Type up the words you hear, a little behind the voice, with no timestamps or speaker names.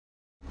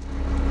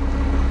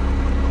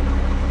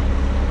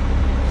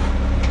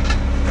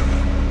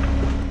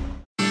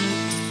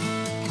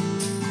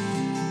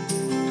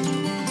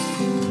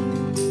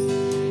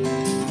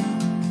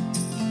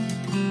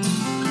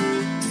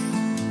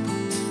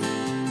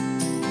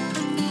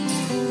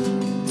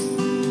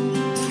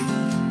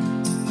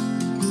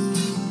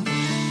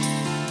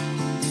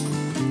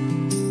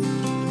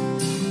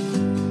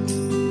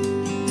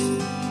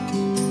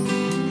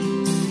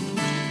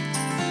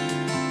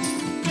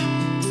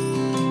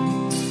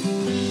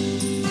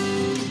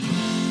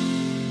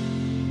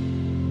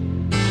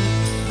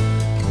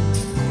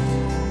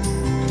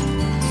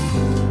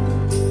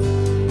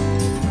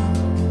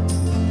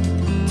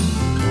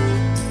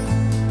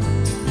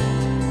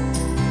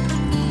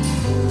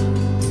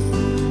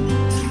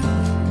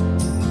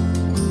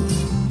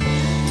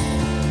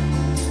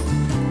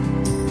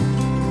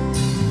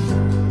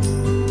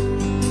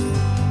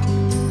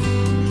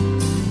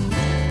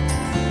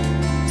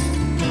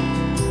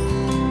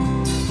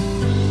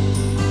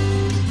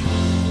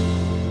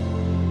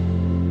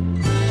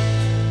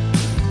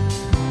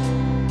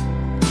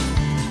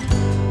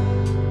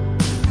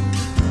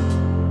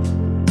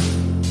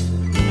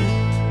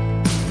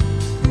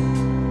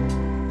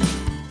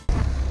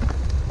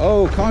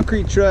go,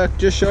 concrete truck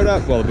just showed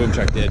up. Well, the boom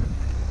truck did.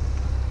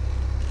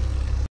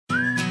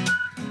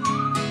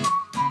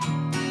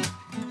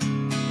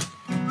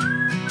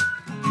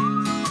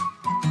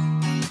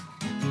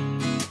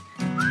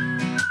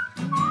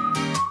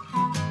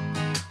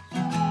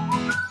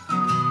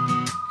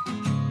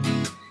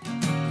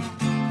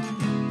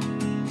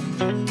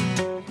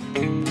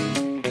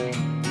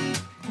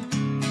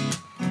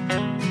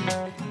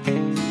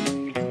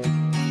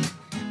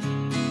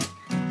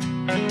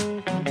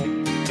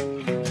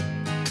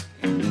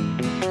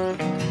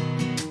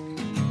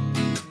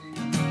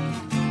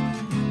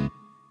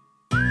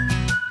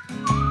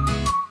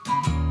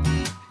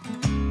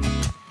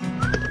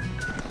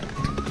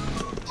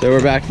 So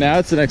we're back now,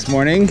 it's the next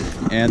morning,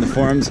 and the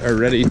forms are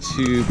ready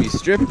to be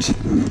stripped.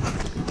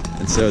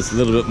 And so it's a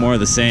little bit more of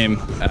the same.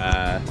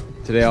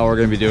 Today all we're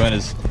gonna be doing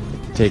is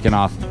taking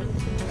off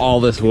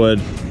all this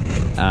wood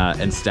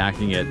and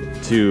stacking it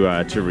to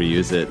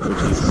reuse it, which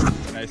is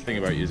a nice thing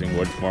about using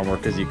wood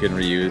formwork, is you can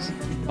reuse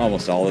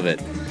almost all of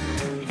it.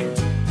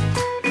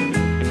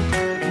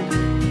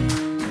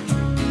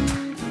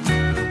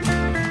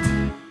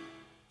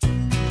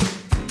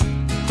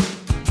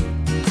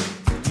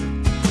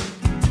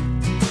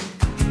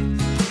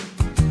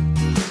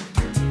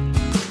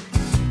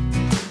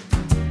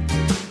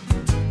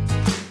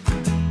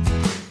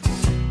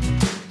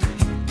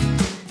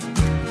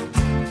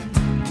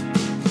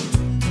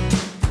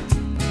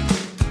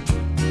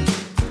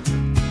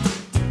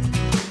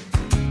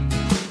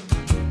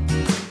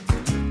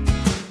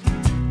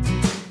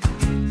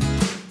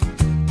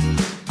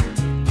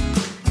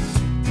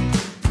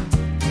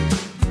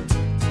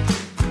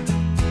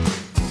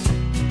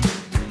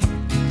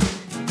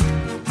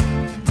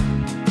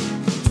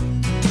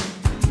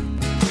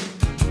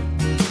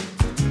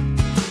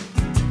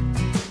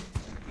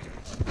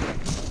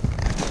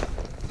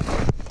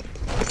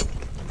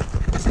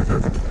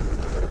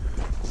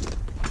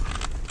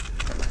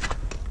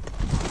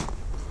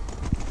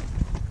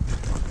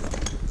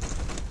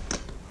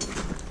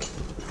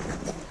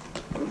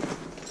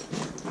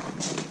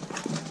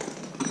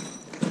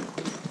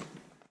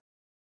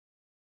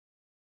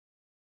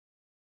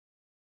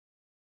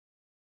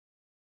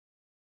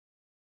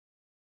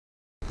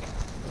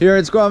 Here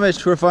at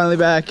Squamish, we're finally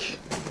back,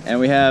 and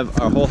we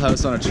have our whole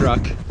house on a truck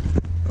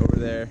over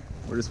there.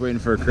 We're just waiting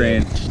for a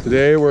crane.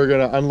 Today we're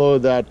gonna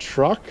unload that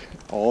truck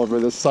all over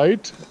the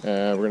site,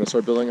 and we're gonna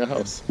start building a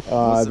house.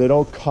 They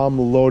don't come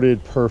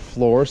loaded per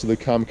floor, so they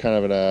come kind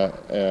of in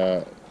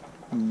a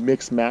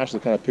mix mash, the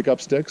kind of pickup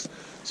sticks.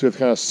 So we have to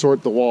kind of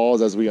sort the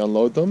walls as we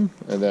unload them,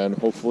 and then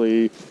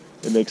hopefully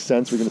it makes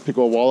sense. We're gonna pick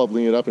a wall up,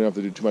 lean it up, and don't have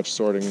to do too much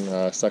sorting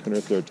second or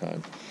third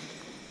time.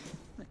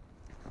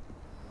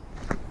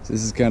 So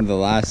this is kind of the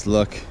last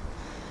look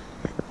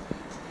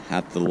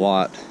at the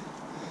lot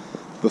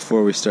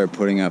before we start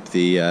putting up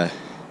the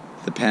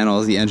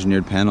panels, the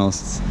engineered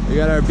panels. We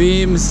got our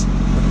beams,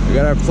 we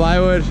got our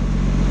plywood,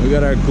 we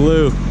got our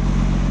glue.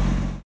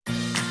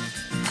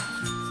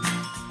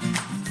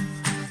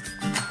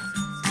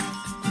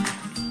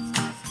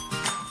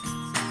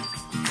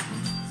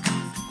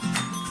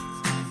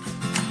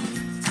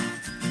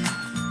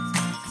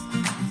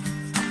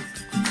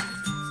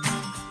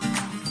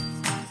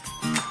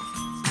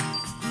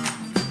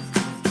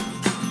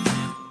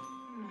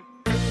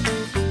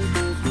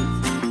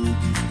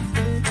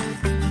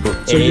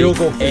 So you'll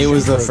go A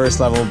was the first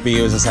level,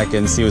 B was the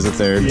second, C was the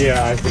third.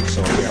 Yeah, I think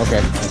so. Yeah. Okay.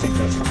 I think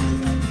that's right.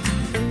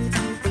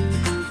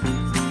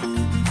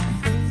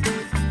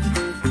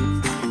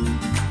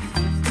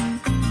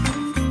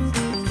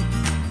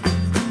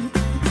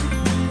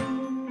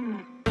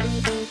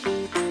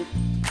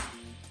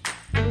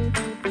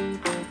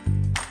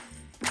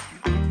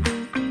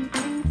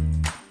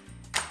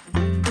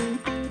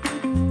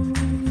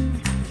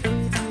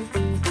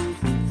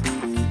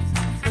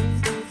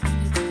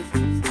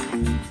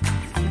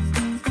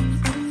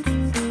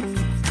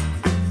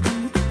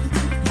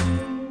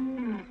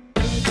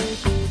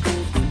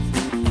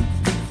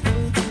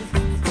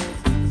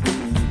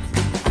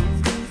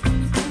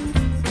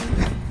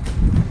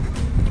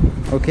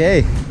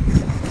 Okay,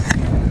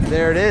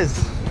 there it is.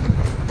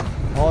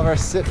 All of our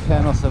sit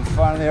panels have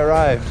finally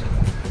arrived.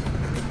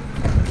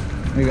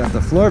 We got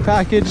the floor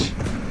package,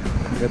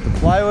 we got the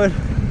plywood,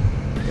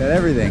 we got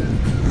everything.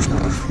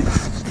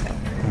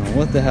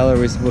 What the hell are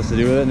we supposed to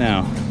do with it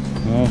now?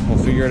 Well,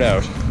 we'll figure it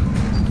out.